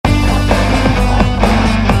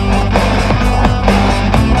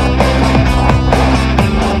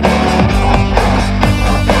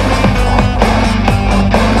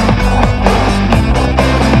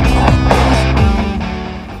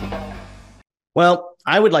Well,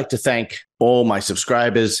 I would like to thank all my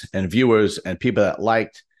subscribers and viewers and people that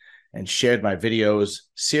liked and shared my videos.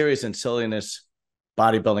 Serious and silliness.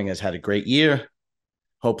 Bodybuilding has had a great year.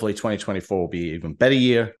 Hopefully, 2024 will be an even better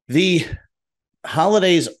year. The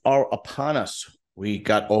holidays are upon us. We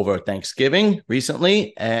got over Thanksgiving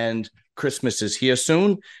recently, and Christmas is here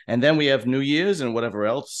soon. And then we have New Year's and whatever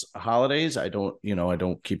else holidays. I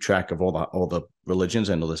don't keep track of all the religions.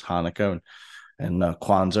 I know there's Hanukkah and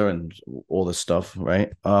Kwanzaa and all this stuff,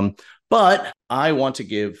 right? But I want to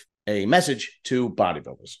give a message to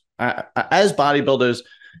bodybuilders. As bodybuilders,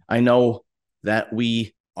 I know that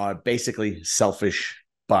we are basically selfish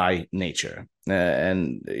by nature.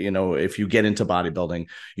 And, if you get into bodybuilding,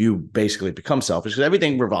 you basically become selfish because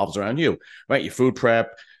everything revolves around you, right? Your food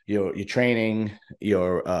prep, your training,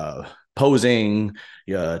 your posing,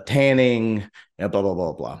 your tanning, blah, blah,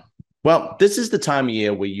 blah, blah. Well, this is the time of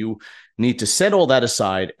year where you need to set all that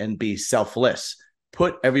aside and be selfless.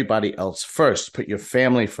 Put everybody else first. Put your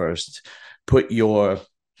family first. Put your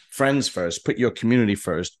friends first. Put your community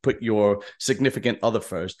first. Put your significant other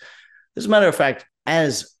first. As a matter of fact,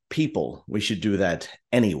 as people, we should do that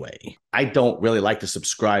anyway. I don't really like to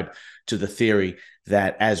subscribe to the theory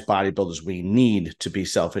that as bodybuilders, we need to be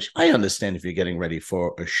selfish. I understand if you're getting ready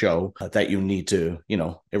for a show that you need to,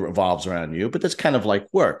 it revolves around you, but that's kind of like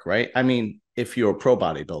work, right? I mean, if you're a pro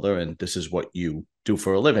bodybuilder and this is what you do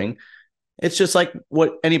for a living, it's just like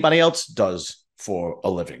what anybody else does for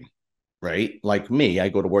a living, right? Like me, I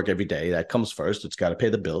go to work every day. That comes first. It's got to pay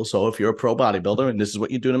the bill. So if you're a pro bodybuilder and this is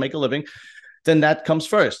what you do to make a living, then that comes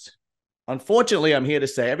first. Unfortunately, I'm here to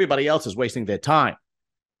say everybody else is wasting their time,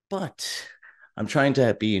 but I'm trying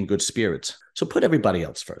to be in good spirits. So put everybody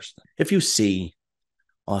else first. If you see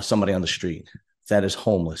somebody on the street that is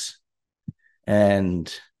homeless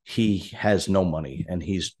and he has no money and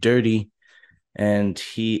he's dirty and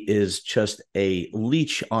he is just a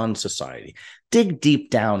leech on society, dig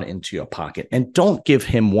deep down into your pocket and don't give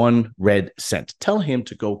him one red cent. Tell him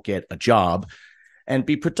to go get a job and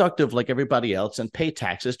be productive like everybody else and pay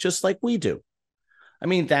taxes just like we do. I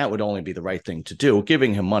mean, that would only be the right thing to do.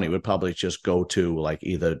 Giving him money would probably just go to like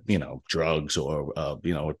either, drugs or, a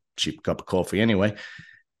cheap cup of coffee anyway.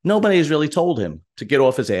 Nobody's really told him to get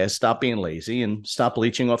off his ass, stop being lazy, and stop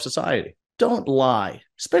leeching off society. Don't lie,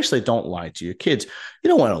 especially don't lie to your kids. You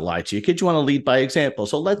don't want to lie to your kids. You want to lead by example.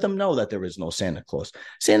 So let them know that there is no Santa Claus.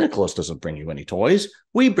 Santa Claus doesn't bring you any toys.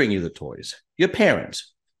 We bring you the toys, your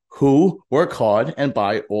parents, who work hard and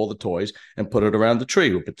buy all the toys and put it around the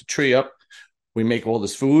tree. We put the tree up. We make all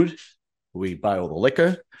this food. We buy all the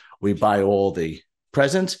liquor. We buy all the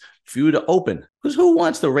presents for you to open. Because who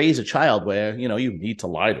wants to raise a child where, you need to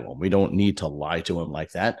lie to them? We don't need to lie to them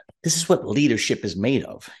like that. This is what leadership is made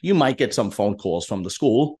of. You might get some phone calls from the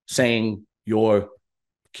school saying your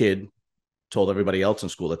kid told everybody else in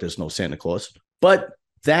school that there's no Santa Claus. But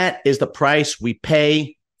that is the price we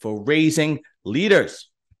pay for raising leaders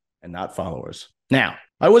and not followers. Now,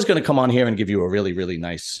 I was going to come on here and give you a really, really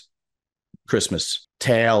nice Christmas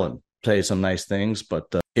tale and play some nice things, but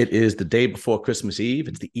it is the day before Christmas Eve.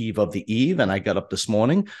 It's the eve of the eve, and I got up this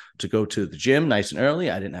morning to go to the gym nice and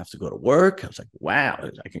early. I didn't have to go to work. I was like, wow,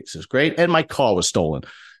 this is great. And my car was stolen.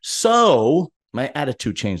 So my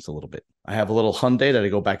attitude changed a little bit. I have a little Hyundai that I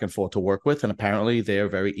go back and forth to work with, and apparently they're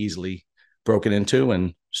very easily broken into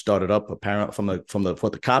and started up. Apparently, from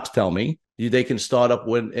what the cops tell me, they can start up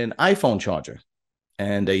with an iPhone charger.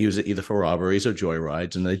 And they use it either for robberies or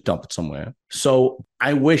joyrides, and they dump it somewhere. So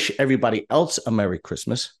I wish everybody else a Merry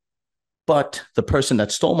Christmas. But the person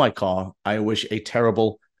that stole my car, I wish a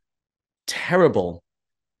terrible, terrible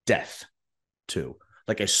death to.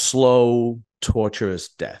 Like a slow, torturous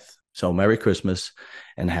death. So Merry Christmas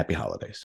and Happy Holidays.